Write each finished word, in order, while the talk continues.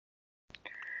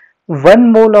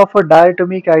1 mole of a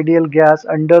diatomic ideal gas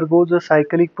undergoes a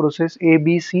cyclic process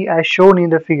ABC as shown in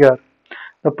the figure.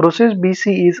 The process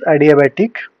BC is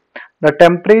adiabatic. The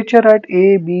temperature at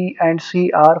A, B and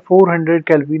C are 400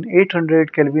 Kelvin,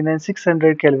 800 Kelvin and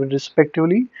 600 Kelvin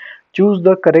respectively. Choose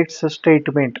the correct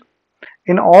statement.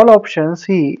 In all options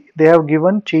C, they have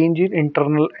given change in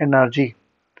internal energy.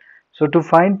 So to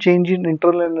find change in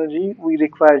internal energy,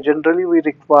 generally we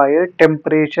require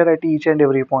temperature at each and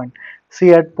every point.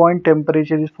 See, at point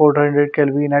temperature is 400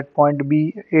 Kelvin, at point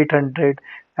B 800,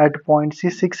 at point C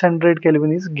 600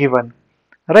 Kelvin is given.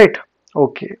 Right?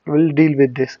 Okay, we'll deal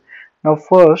with this. Now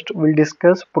first we'll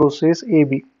discuss process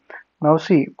AB. Now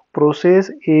see,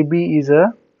 process AB is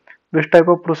a which type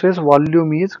of process?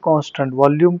 Volume is constant.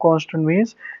 Volume constant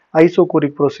means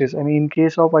isochoric process, and in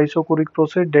case of isochoric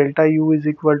process, delta U is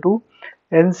equal to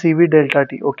NCV delta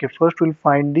T. Okay, first we'll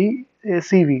find the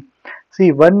CV.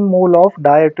 See, 1 mole of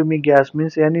diatomic gas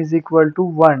means N is equal to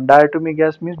 1. Diatomic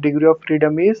gas means degree of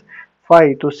freedom is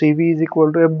 5. So CV is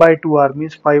equal to F by 2R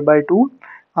means 5 by 2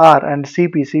 R, and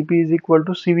CP is equal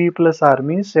to CV plus R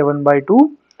means 7 by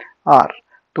 2 R.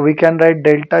 So we can write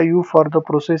delta U for the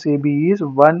process AB is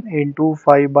 1 into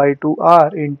 5 by 2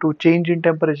 R into change in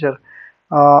temperature.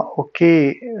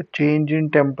 Okay, change in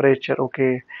temperature.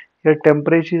 Okay, here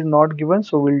temperature is not given,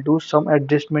 so we'll do some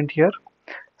adjustment here.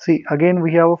 See, again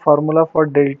we have a formula for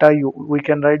delta U. We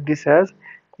can write this as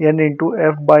N into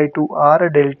F by 2 R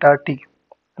delta T.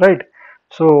 Right.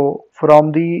 So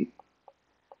from the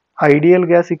ideal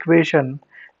gas equation,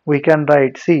 we can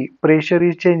write, see, pressure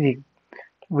is changing.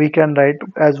 We can write,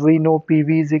 as we know,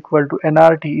 PV is equal to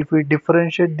nRT. If we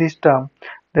differentiate this term,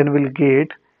 then we'll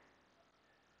get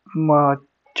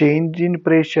change in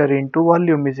pressure into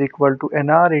volume is equal to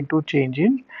nR into change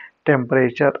in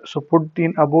temperature. So put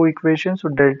in above equation, so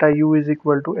delta U is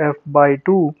equal to F by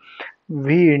 2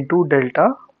 V into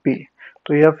delta P.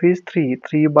 So F is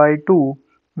 3 by 2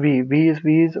 V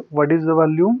is what is the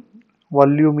volume?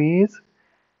 Volume is,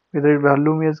 whether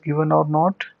volume is given or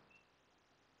not.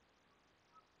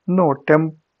 No,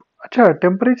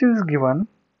 temperature is given.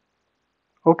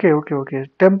 Okay.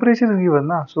 Temperature is given,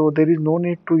 na? So there is no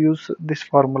need to use this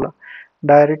formula.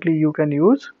 Directly you can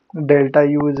use delta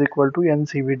U is equal to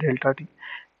NCV delta T.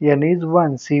 N is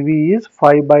 1, CV is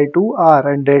 5 by 2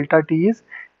 R, and delta T is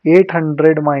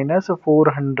 800 minus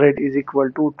 400 is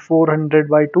equal to 400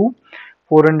 by 2.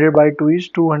 400 by 2 is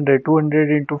 200.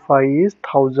 200 into 5 is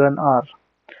 1000 R.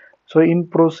 So in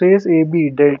process AB,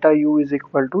 delta U is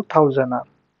equal to 1000 R.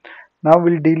 Now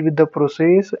we'll deal with the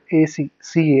process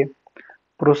CA.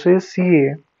 Process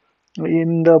CA.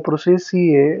 In the process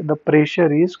CA, the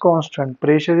pressure is constant.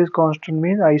 Pressure is constant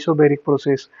means isobaric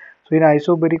process. So in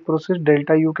isobaric process,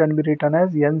 delta U can be written as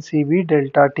NCV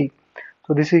delta T.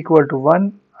 So this is equal to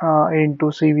 1 into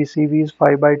CV. CV is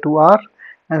 5 by 2 R.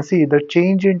 And see, the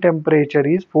change in temperature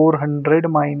is 400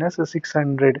 minus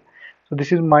 600. So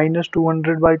this is minus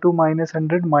 200 by 2 minus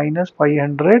 100 minus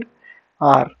 500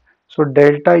 R. So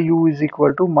delta U is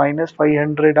equal to minus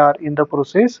 500 R in the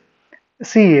process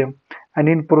CA, and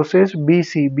in process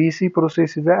BC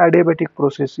process is a adiabatic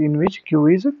process in which Q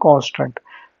is a constant.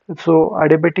 So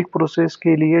adiabatic process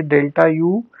के लिए delta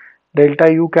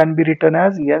U can be written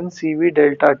as NCV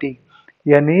delta T.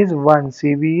 N is 1,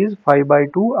 CV is 5 by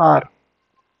 2 R,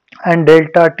 and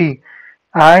delta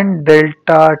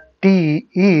T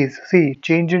is, see,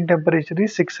 change in temperature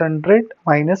is 600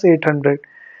 minus 800.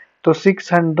 So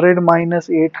 600 minus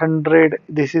 800,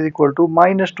 this is equal to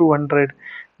minus 200.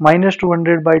 Minus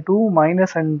 200 by 2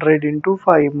 minus 100 into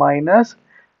 5 minus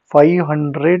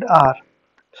 500 R.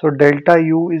 So delta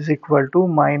U is equal to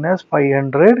minus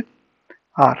 500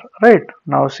 R. Right.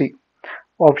 Now see.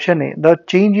 Option A. The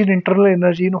change in internal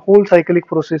energy in whole cyclic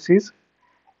process is,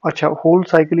 whole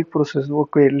cyclic process.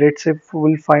 Okay, let's say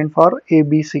we'll find for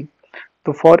ABC.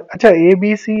 So for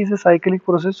ABC is a cyclic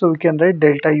process, so we can write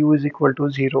delta U is equal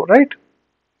to 0, right?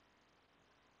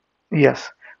 Yes.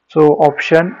 So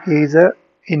option A is a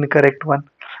incorrect one.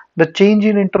 The change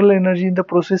in internal energy in the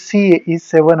process CA is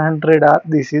 700 R.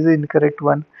 This is the incorrect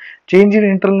one. Change in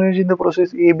internal energy in the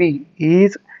process AB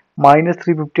is minus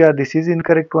 350 R. This is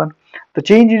incorrect one. The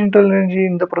change in internal energy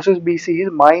in the process BC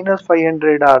is minus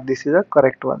 500 R. This is a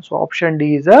correct one. So option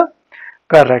D is a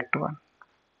correct one.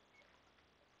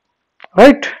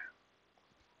 Right?